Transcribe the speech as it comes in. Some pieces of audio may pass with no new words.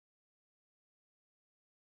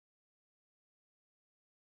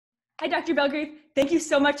Hi, Dr. Belgrave. Thank you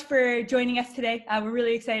so much for joining us today. We're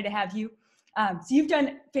really excited to have you. So you've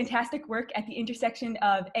done fantastic work at the intersection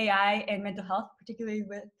of AI and mental health, particularly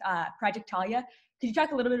with Project Talia. Could you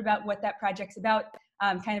talk a little bit about what that project's about,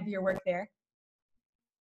 kind of your work there?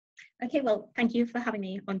 Okay, well, thank you for having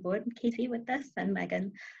me on board, Katie, with this, and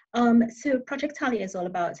Megan. So Project Talia is all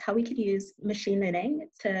about how we could use machine learning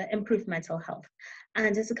to improve mental health.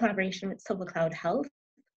 And it's a collaboration with Silver Cloud Health,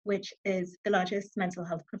 which is the largest mental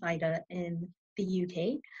health provider in the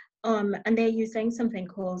UK. And they're using something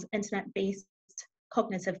called internet-based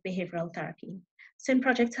cognitive behavioral therapy. So in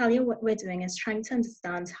Project Talia, what we're doing is trying to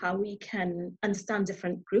understand how we can understand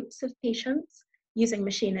different groups of patients using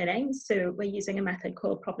machine learning. So we're using a method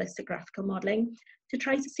called probabilistic graphical modeling to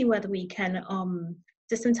try to see whether we can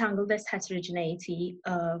disentangle this heterogeneity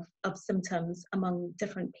of symptoms among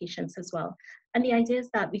different patients as well. And the idea is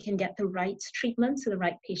that we can get the right treatment to the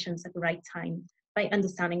right patients at the right time by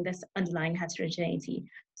understanding this underlying heterogeneity.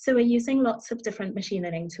 So we're using lots of different machine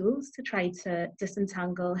learning tools to try to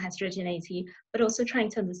disentangle heterogeneity, but also trying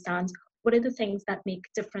to understand what are the things that make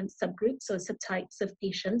different subgroups or subtypes of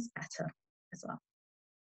patients better as well.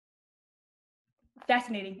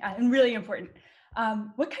 Fascinating and really important.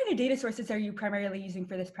 What kind of data sources are you primarily using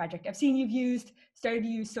for this project? I've seen you've started to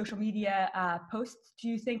use social media posts. Do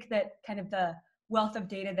you think that kind of the wealth of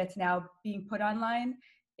data that's now being put online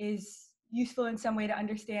is useful in some way to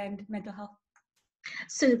understand mental health?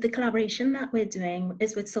 So the collaboration that we're doing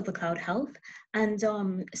is with Silver Cloud Health, and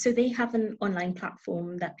so they have an online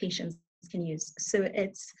platform that patients can use. So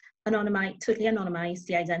it's anonymized, totally anonymized,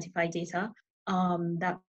 the identified data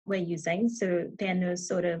that we're using. So there are no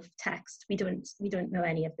sort of text. We don't know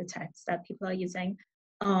any of the text that people are using.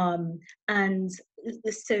 And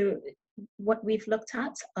so what we've looked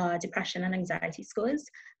at are depression and anxiety scores,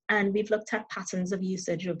 and we've looked at patterns of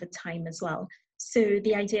usage over time as well. So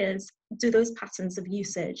the idea is, do those patterns of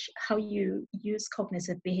usage, how you use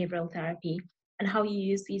cognitive behavioral therapy and how you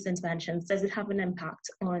use these interventions, does it have an impact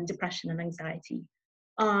on depression and anxiety?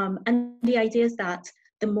 And the idea is that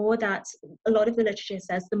the more that, a lot of the literature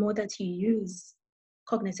says, the more that you use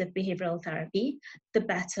cognitive behavioral therapy, the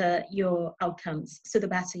better your outcomes. So the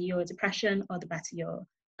better your depression or the better your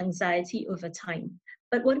anxiety over time.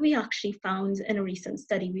 But what we actually found in a recent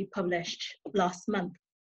study we published last month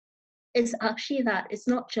is actually that it's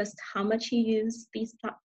not just how much you use these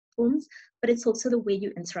platforms, but it's also the way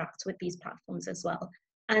you interact with these platforms as well.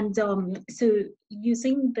 And so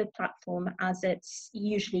using the platform as it's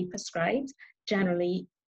usually prescribed generally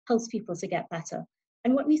helps people to get better.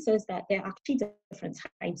 And what we saw is that there are actually different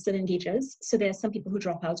types of engagers. So there are some people who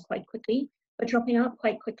drop out quite quickly, but dropping out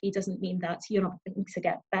quite quickly doesn't mean that you're not going to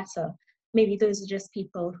get better. Maybe those are just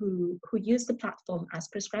people who use the platform as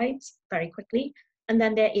prescribed very quickly, and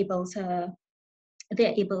then they're able to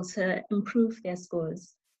improve their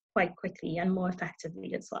scores quite quickly and more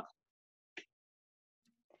effectively as well.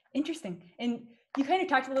 Interesting. And you kind of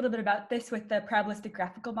talked a little bit about this with the probabilistic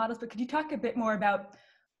graphical models, but could you talk a bit more about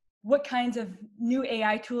what kinds of new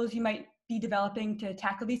AI tools you might be developing to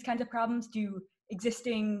tackle these kinds of problems? Do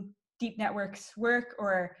existing deep networks work,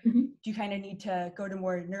 or do you kind of need to go to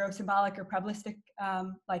more neurosymbolic or probabilistic,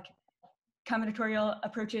 like combinatorial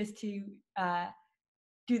approaches to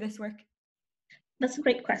do this work? That's a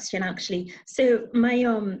great question, actually. So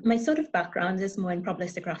my sort of background is more in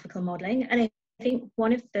probabilistic graphical modeling, and I think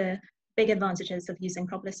one of the big advantages of using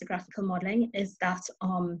probabilistic graphical modeling is that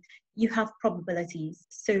you have probabilities.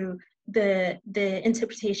 So the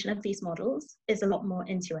interpretation of these models is a lot more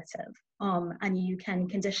intuitive, and you can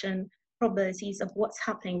condition probabilities of what's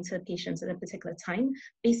happening to patients at a particular time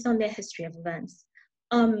based on their history of events.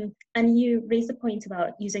 And you raised a point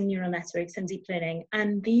about using neural networks and deep learning,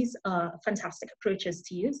 and these are fantastic approaches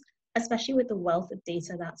to use, especially with the wealth of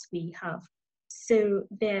data that we have. So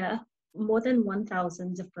there are more than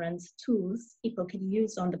 1,000 different tools people can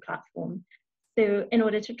use on the platform. So in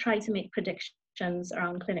order to try to make predictions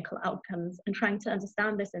around clinical outcomes and trying to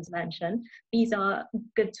understand this intervention, these are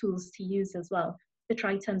good tools to use as well, to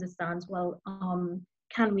try to understand, well,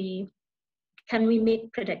 can we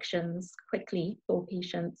make predictions quickly for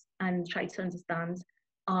patients and try to understand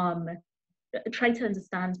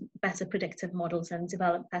better predictive models and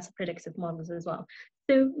develop better predictive models as well.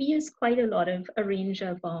 So we use quite a range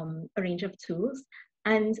of tools,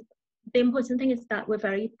 and the important thing is that we're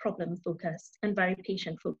very problem focused and very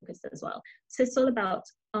patient focused as well. So it's all about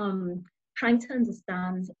trying to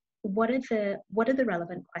understand what are the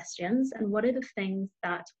relevant questions and what are the things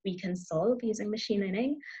that we can solve using machine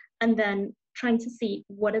learning, and then trying to see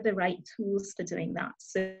what are the right tools for doing that.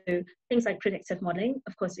 So things like predictive modeling,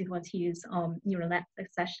 of course, we want to use neural nets,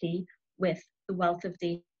 especially with the wealth of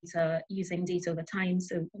data, using data over time.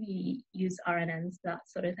 So we use RNNs, that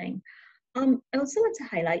sort of thing. I also want to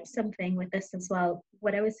highlight something with this as well.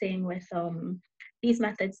 What I was saying with these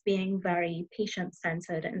methods being very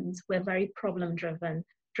patient-centered, and we're very problem-driven,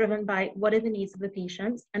 driven by what are the needs of the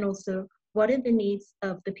patients and also what are the needs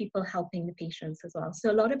of the people helping the patients as well.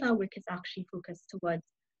 So a lot of our work is actually focused towards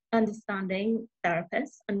understanding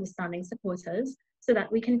therapists, understanding supporters, so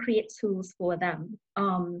that we can create tools for them.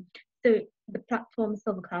 So the platform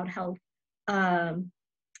Silver Cloud Health,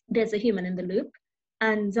 there's a human in the loop,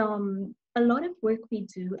 and a lot of work we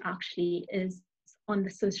do actually is on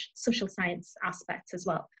the social science aspect as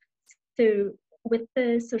well. So with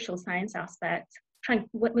the social science aspect,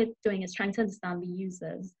 what we're doing is trying to understand the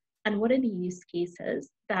users and what are the use cases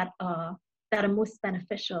that are most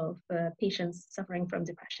beneficial for patients suffering from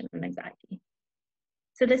depression and anxiety.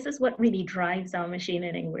 So this is what really drives our machine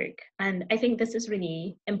learning work. And I think this is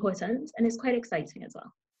really important and it's quite exciting as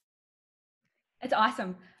well. That's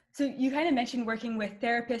awesome. So you kind of mentioned working with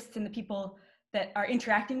therapists and the people that are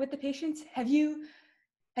interacting with the patients.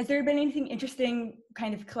 Has there been anything interesting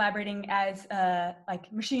kind of collaborating as a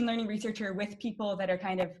machine learning researcher with people that are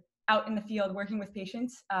kind of out in the field working with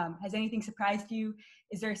patients? Has anything surprised you?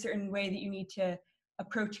 Is there a certain way that you need to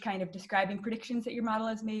approach kind of describing predictions that your model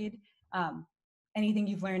has made? Anything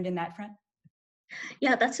you've learned in that front?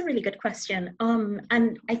 Yeah, that's a really good question.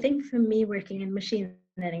 And I think for me, working in machine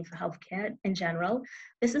learning for healthcare in general,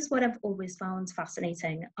 this is what I've always found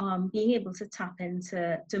fascinating, being able to tap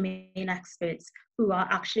into domain experts who are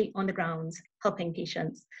actually on the ground helping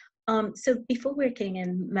patients. So before working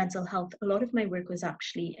in mental health, a lot of my work was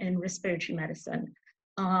actually in respiratory medicine.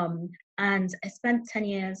 And I spent 10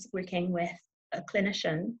 years working with a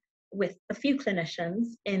few clinicians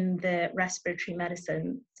in the respiratory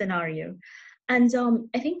medicine scenario. And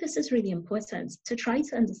I think this is really important to try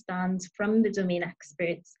to understand from the domain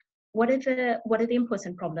experts what are the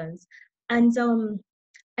important problems. And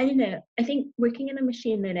I don't know, I think working in a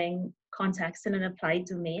machine learning context in an applied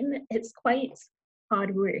domain, it's quite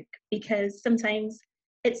hard work because sometimes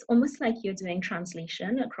it's almost like you're doing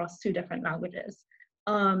translation across two different languages,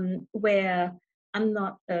 where I'm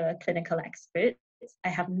not a clinical expert. I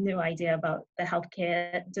have no idea about the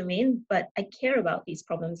healthcare domain, but I care about these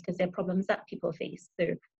problems because they're problems that people face.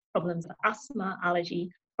 So problems of asthma,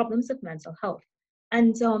 allergy, problems of mental health.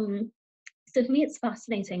 And so for me, it's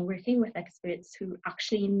fascinating working with experts who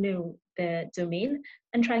actually know the domain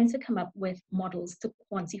and trying to come up with models to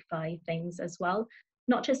quantify things as well.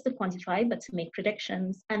 Not just to quantify, but to make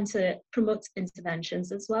predictions and to promote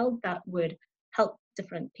interventions as well that would help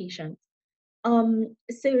different patients.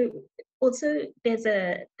 So also there's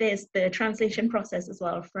the translation process as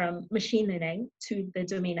well from machine learning to the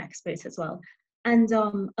domain experts as well. And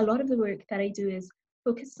a lot of the work that I do is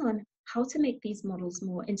focused on how to make these models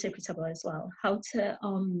more interpretable as well,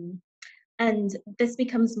 and this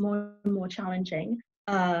becomes more and more challenging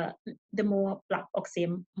the more black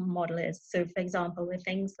boxy model is. So for example, with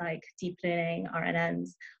things like deep learning, RNNs,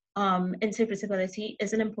 interpretability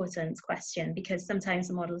is an important question because sometimes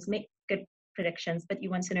the models make good predictions, but you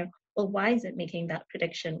want to know, well, why is it making that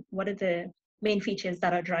prediction? What are the main features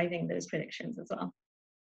that are driving those predictions as well?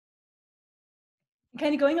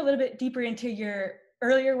 Kind of going a little bit deeper into your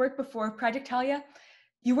earlier work before Project Talia,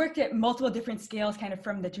 you worked at multiple different scales, kind of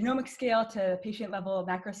from the genomic scale to patient level,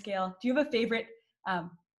 macro scale. Do you have a favorite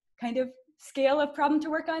kind of scale of problem to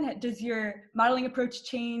work on? Does your modeling approach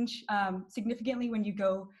change significantly when you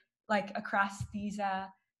go across these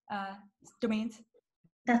domains?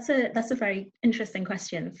 That's a very interesting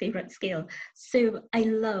question, favorite scale. So I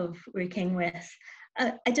love working with,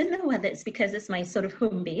 I don't know whether it's because it's my sort of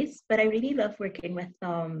home base, but I really love working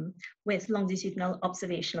with longitudinal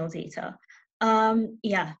observational data.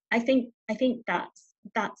 Yeah, I think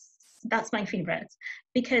that's my favorite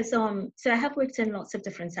because so I have worked in lots of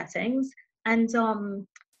different settings, and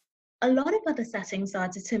a lot of other settings are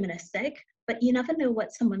deterministic, but you never know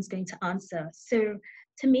what someone's going to answer. So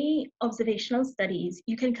to me, observational studies,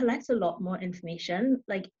 you can collect a lot more information.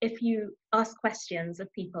 Like if you ask questions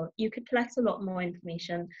of people, you could collect a lot more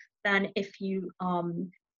information than if you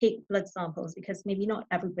take blood samples, because maybe not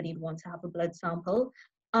everybody would want to have a blood sample.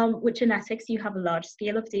 With genetics, you have a large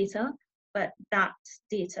scale of data, but that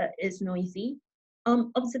data is noisy.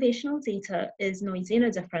 Observational data is noisy in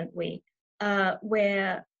a different way,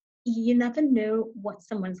 where you never know what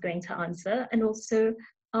someone's going to answer. And also,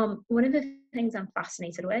 one of the things I'm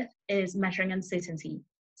fascinated with is measuring uncertainty.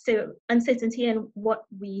 So uncertainty in what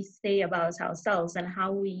we say about ourselves and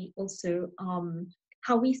how we also,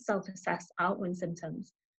 how we self-assess our own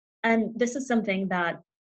symptoms. And this is something that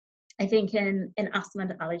I think in asthma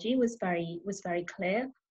and allergy was very clear,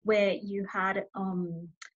 where you had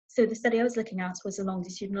so the study I was looking at was a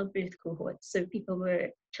longitudinal birth cohort. So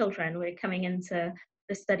children were coming into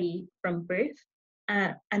the study from birth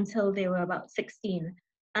until they were about 16.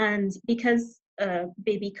 And because a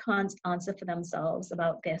baby can't answer for themselves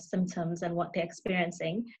about their symptoms and what they're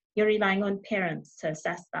experiencing, you're relying on parents to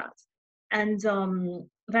assess that. And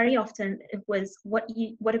very often it was what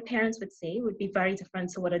a parent would say would be very different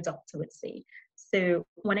to what a doctor would say. So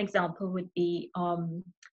one example would be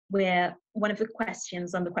where one of the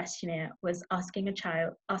questions on the questionnaire was asking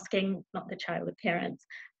not the child, the parent,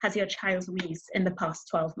 has your child wheezed in the past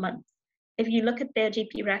 12 months? If you look at their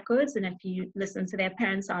GP records and if you listen to their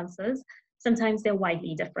parents' answers, sometimes they're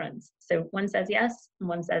widely different. So one says yes and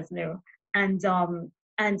one says no. And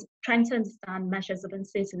trying to understand measures of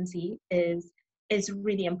uncertainty is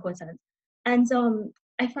really important. And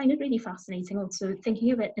I find it really fascinating also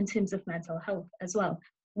thinking of it in terms of mental health as well,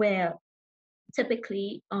 where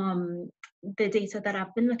typically the data that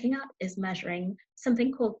I've been looking at is measuring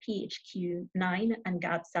something called PHQ-9 and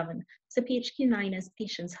GAD-7. So PHQ-9 is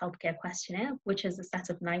Patient's Healthcare Questionnaire, which is a set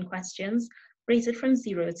of 9 questions rated from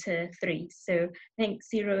 0 to 3. So I think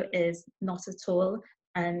 0 is not at all,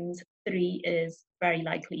 and 3 is very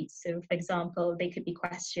likely. So for example, they could be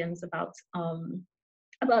questions about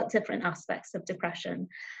different aspects of depression.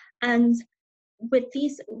 And with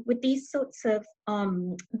these sorts of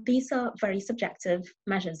these are very subjective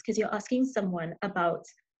measures, because you're asking someone about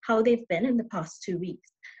how they've been in the past 2 weeks.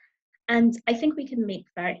 And I think we can make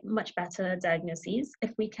very much better diagnoses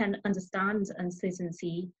if we can understand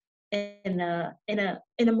uncertainty in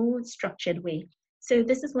a more structured way. So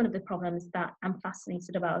this is one of the problems that I'm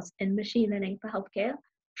fascinated about in machine learning for healthcare,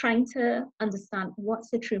 trying to understand what's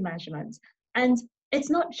the true measurement. And it's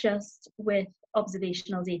not just with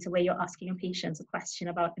observational data where you're asking a patient a question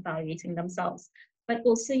about evaluating themselves, but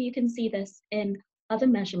also you can see this in other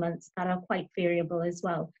measurements that are quite variable as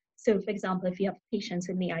well. So for example, if you have patients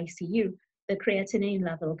in the ICU, the creatinine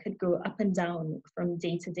level could go up and down from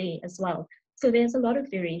day to day as well. So there's a lot of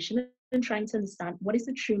variation in trying to understand what is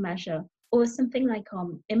the true measure, or something like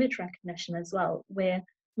image recognition as well, where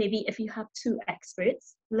maybe if you have 2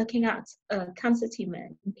 experts looking at a cancer tumor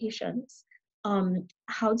in patients,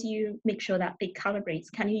 how do you make sure that they calibrate?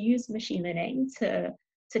 Can you use machine learning to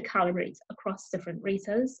calibrate across different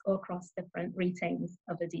raters or across different ratings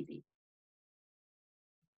of a disease?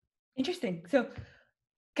 Interesting. So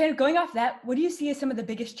kind of going off that, what do you see as some of the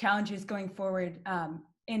biggest challenges going forward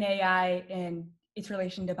in AI and its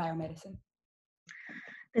relation to biomedicine?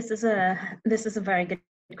 This is a very good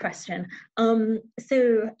question.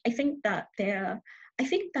 So I think that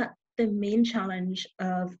the main challenge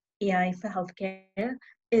of AI for healthcare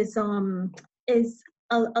is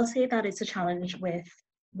I'll say that it's a challenge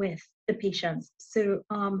with the patients. So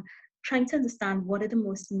trying to understand what are the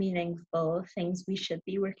most meaningful things we should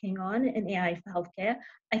be working on in AI for healthcare,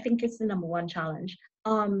 I think it's the number 1 challenge.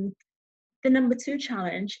 The number 2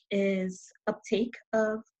 challenge is uptake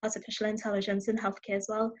of artificial intelligence in healthcare as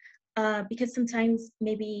well, because sometimes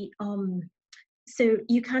maybe, so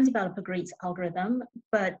you can develop a great algorithm,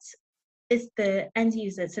 but is the end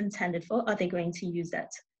user it's intended for, are they going to use it?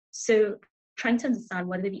 So trying to understand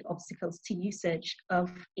what are the obstacles to usage of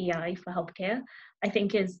AI for healthcare, I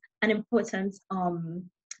think is an important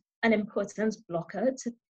blocker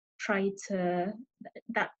to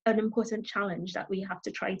an important challenge that we have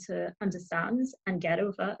to try to understand and get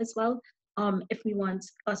over as well, if we want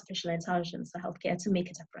artificial intelligence for healthcare to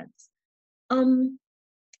make a difference.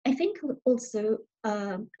 I think also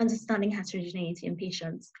understanding heterogeneity in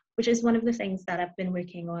patients, which is one of the things that I've been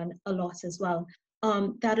working on a lot as well.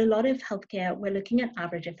 That a lot of healthcare, we're looking at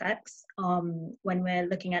average effects when we're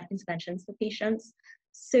looking at interventions for patients.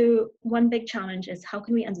 So one big challenge is how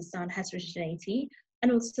can we understand heterogeneity,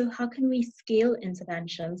 and also how can we scale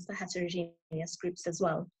interventions for heterogeneous groups as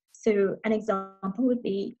well. So an example would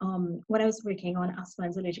be when I was working on asthma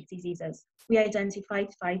and allergic diseases, we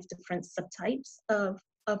identified 5 different subtypes of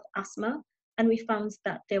asthma, and we found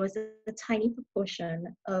that there was a tiny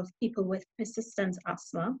proportion of people with persistent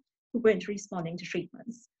asthma who weren't responding to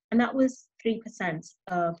treatments. And that was 3%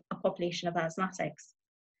 of a population of asthmatics.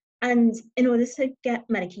 And in order to get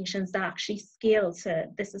medications that actually scale to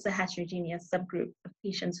this is a heterogeneous subgroup of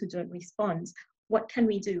patients who don't respond, what can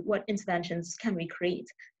we do? What interventions can we create?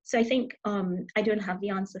 So I think I don't have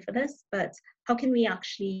the answer for this, but how can we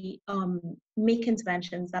actually make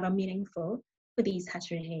interventions that are meaningful for these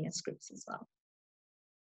heterogeneous groups as well?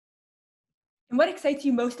 And what excites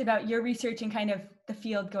you most about your research and kind of the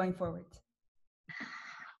field going forward?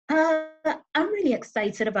 I'm really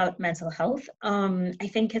excited about mental health. I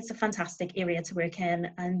think it's a fantastic area to work in,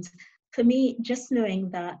 and for me, just knowing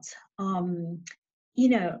that you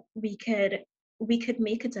know we could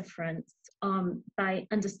make a difference by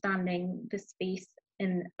understanding the space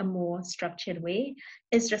in a more structured way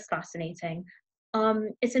is just fascinating.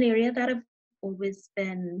 It's an area that I've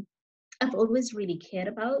always really cared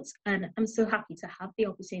about, and I'm so happy to have the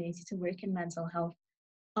opportunity to work in mental health,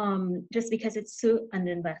 just because it's so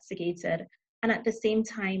underinvestigated. And at the same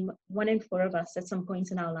time, 1 in 4 of us at some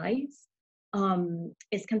point in our lives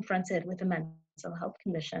is confronted with a mental health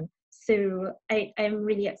condition. So I'm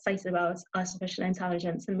really excited about artificial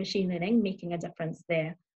intelligence and machine learning making a difference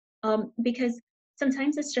there, because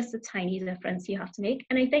sometimes it's just a tiny difference you have to make.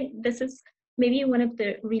 And I think this is maybe one of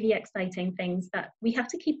the really exciting things that we have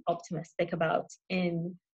to keep optimistic about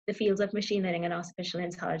in the fields of machine learning and artificial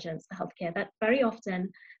intelligence for healthcare, that very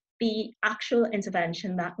often the actual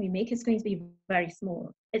intervention that we make is going to be very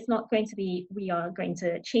small. It's not going to be, we are going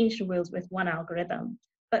to change the world with one algorithm,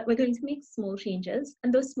 but we're going to make small changes,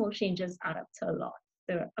 and those small changes add up to a lot.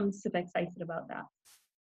 So I'm super excited about that.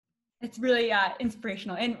 It's really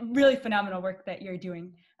inspirational and really phenomenal work that you're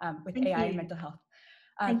doing with Thank AI you. and mental health.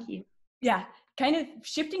 Thank you. Yeah, kind of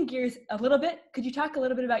shifting gears a little bit, could you talk a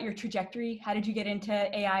little bit about your trajectory? How did you get into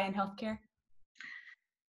AI and healthcare?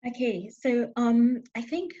 Okay, so I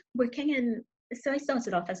think so I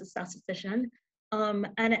started off as a statistician,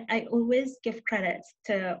 and I always give credit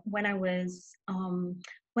to when I was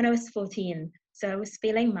 14. So I was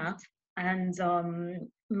failing math, and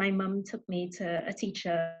my mum took me to a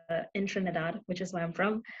teacher in Trinidad, which is where I'm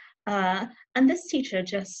from, and this teacher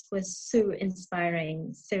just was so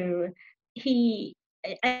inspiring. So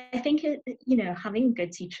I think having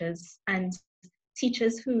good teachers and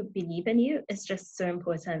teachers who believe in you is just so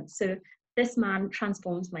important. So this man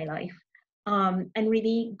transformed my life, and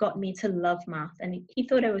really got me to love math. And he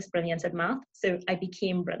thought I was brilliant at math, so I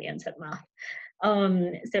became brilliant at math.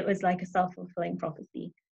 So it was like a self-fulfilling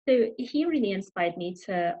prophecy. So he really inspired me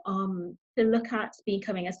to look at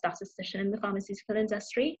becoming a statistician in the pharmaceutical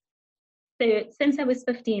industry. So since I was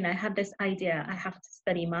 15, I had this idea: I have to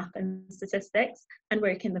study math and statistics and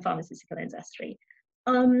work in the pharmaceutical industry.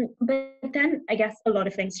 But then I guess a lot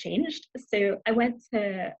of things changed. So I went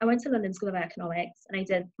to London School of Economics, and I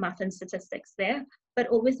did math and statistics there, but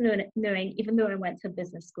always knowing, even though I went to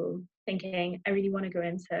business school, thinking I really want to go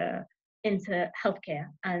into healthcare,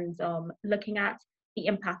 and looking at the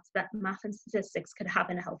impact that math and statistics could have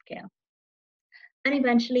in healthcare. And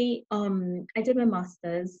eventually, I did my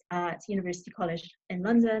master's at Imperial College in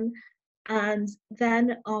London, and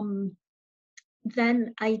then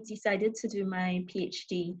I decided to do my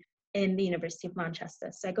PhD in the University of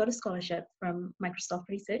Manchester. So I got a scholarship from Microsoft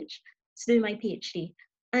Research to do my PhD.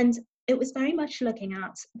 And it was very much looking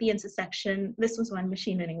at the intersection. This was when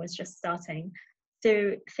machine learning was just starting.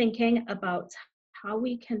 So thinking about how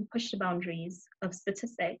we can push the boundaries of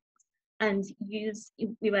statistics and we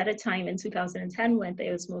were at a time in 2010 when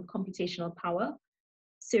there was more computational power.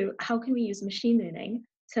 So how can we use machine learning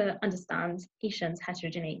to understand patient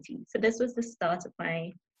heterogeneity? So this was the start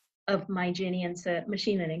of my journey into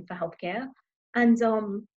machine learning for healthcare. And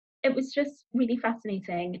it was just really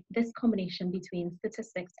fascinating, this combination between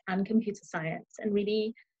statistics and computer science, and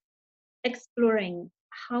really exploring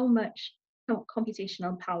how much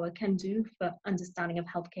computational power can do for understanding of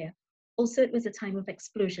healthcare. Also, it was a time of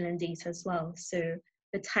explosion in data as well. So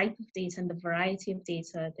the type of data and the variety of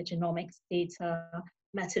data, the genomics data,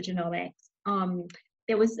 metagenomics,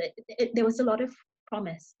 there was a lot of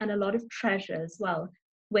promise and a lot of treasure as well,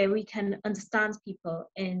 where we can understand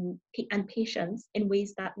people and patients in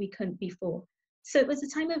ways that we couldn't before. So it was a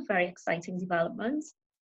time of very exciting development.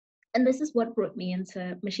 And this is what brought me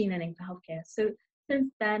into machine learning for healthcare. So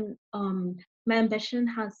since then, my ambition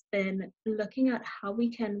has been looking at how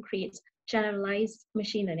we can create generalized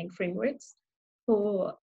machine learning frameworks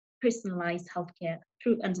for personalized healthcare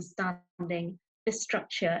through understanding the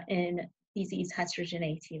structure in disease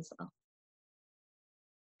heterogeneity as well.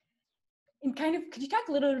 And could you talk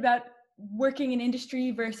a little bit about working in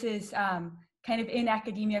industry versus kind of in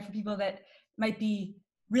academia, for people that might be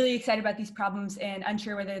really excited about these problems and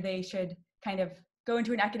unsure whether they should kind of go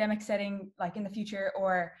into an academic setting like in the future,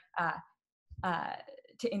 or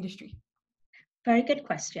to industry? Very good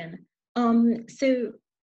question. So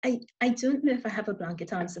I don't know if I have a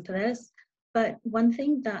blanket answer for this, but one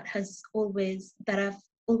thing that I've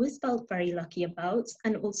always felt very lucky about,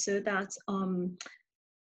 and also that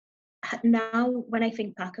now when I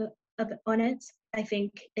think back on it, I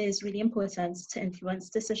think is really important to influence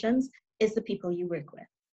decisions, is the people you work with.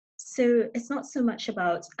 So it's not so much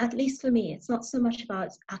about, at least for me, it's not so much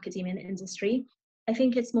about academia and industry. I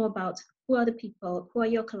think it's more about who are the people, who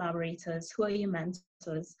are your collaborators, who are your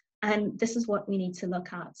mentors, and this is what we need to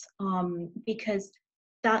look at, because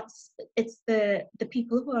it's the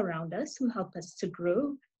people who are around us who help us to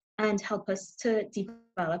grow and help us to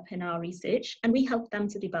develop in our research, and we help them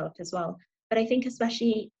to develop as well. But I think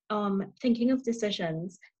especially thinking of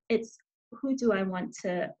decisions, it's who do I want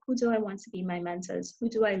to be my mentors? Who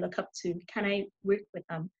do I look up to? Can I work with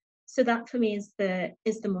them? So that for me is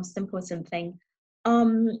the most important thing.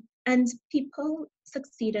 And people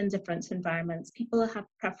succeed in different environments. People have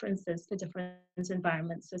preferences for different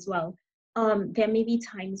environments as well. There may be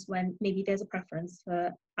times when maybe there's a preference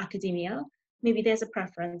for academia, maybe there's a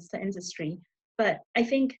preference for industry. But I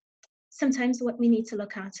think sometimes what we need to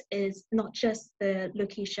look at is not just the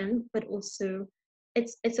location, but also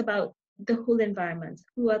it's about the whole environment.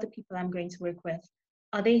 Who are the people I'm going to work with?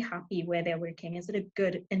 Are they happy where they're working? Is it a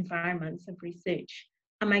good environment of research?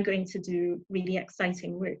 Am I going to do really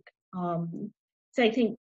exciting work? So I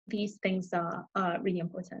think these things are really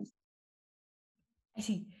important. I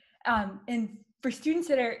see. And for students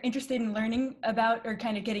that are interested in learning about or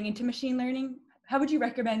kind of getting into machine learning, how would you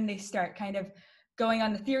recommend they start? Kind of going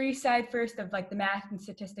on the theory side first of like the math and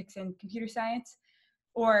statistics and computer science,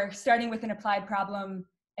 or starting with an applied problem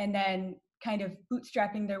and then kind of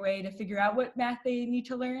bootstrapping their way to figure out what math they need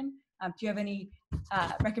to learn? Do you have any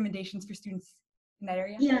recommendations for students in that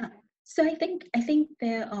area? Yeah. So I think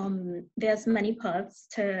there's many paths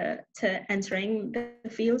to entering the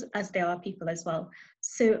field, as there are people as well.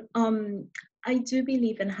 So I do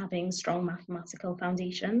believe in having strong mathematical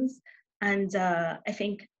foundations, and I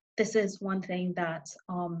think this is one thing that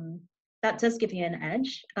that does give you an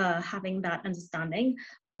edge, having that understanding.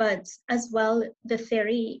 But as well, the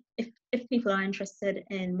theory, if people are interested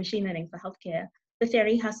in machine learning for healthcare, the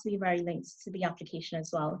theory has to be very linked to the application as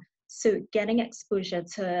well. So getting exposure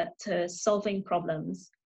to solving problems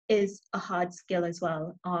is a hard skill as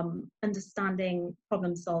well. Understanding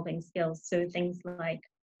problem solving skills, so things like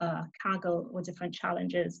Kaggle or different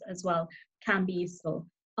challenges as well, can be useful.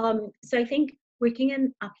 So I think working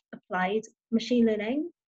in applied machine learning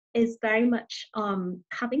is very much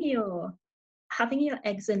having your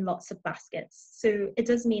eggs in lots of baskets. So it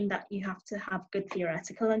does mean that you have to have good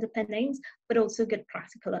theoretical underpinnings, but also good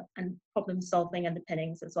practical and problem solving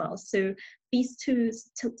underpinnings as well. So these two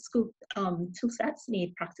tool sets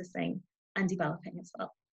need practicing and developing as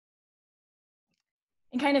well.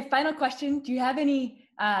 And kind of final question, do you have any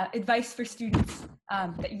advice for students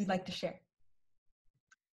that you'd like to share?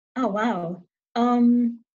 Oh, wow.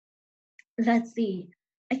 Let's see.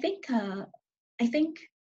 I think,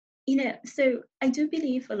 so I do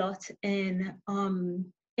believe a lot in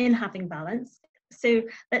having balance. So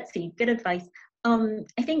let's see, good advice.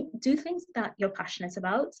 I think do things that you're passionate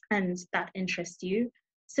about and that interest you.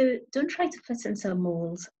 So don't try to fit into a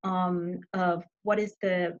mold of what is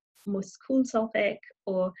the most cool topic,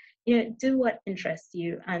 or do what interests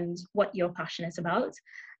you and what you're passionate about.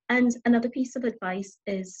 And another piece of advice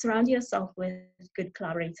is surround yourself with good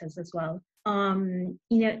collaborators as well.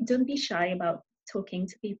 Don't be shy about talking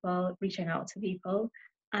to people, reaching out to people,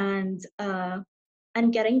 and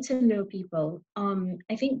getting to know people.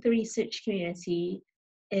 I think the research community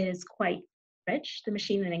is quite rich. The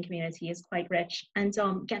machine learning community is quite rich, and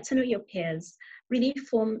get to know your peers. Really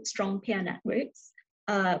form strong peer networks,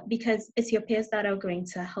 because it's your peers that are going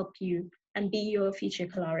to help you and be your future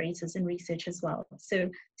collaborators in research as well. So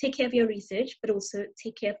take care of your research, but also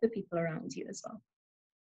take care of the people around you as well.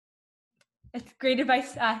 That's great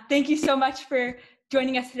advice. Thank you so much for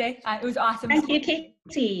joining us today. It was awesome. Thank you,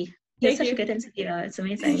 Katie. You're such a good interviewer. It's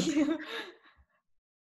amazing. Thank you.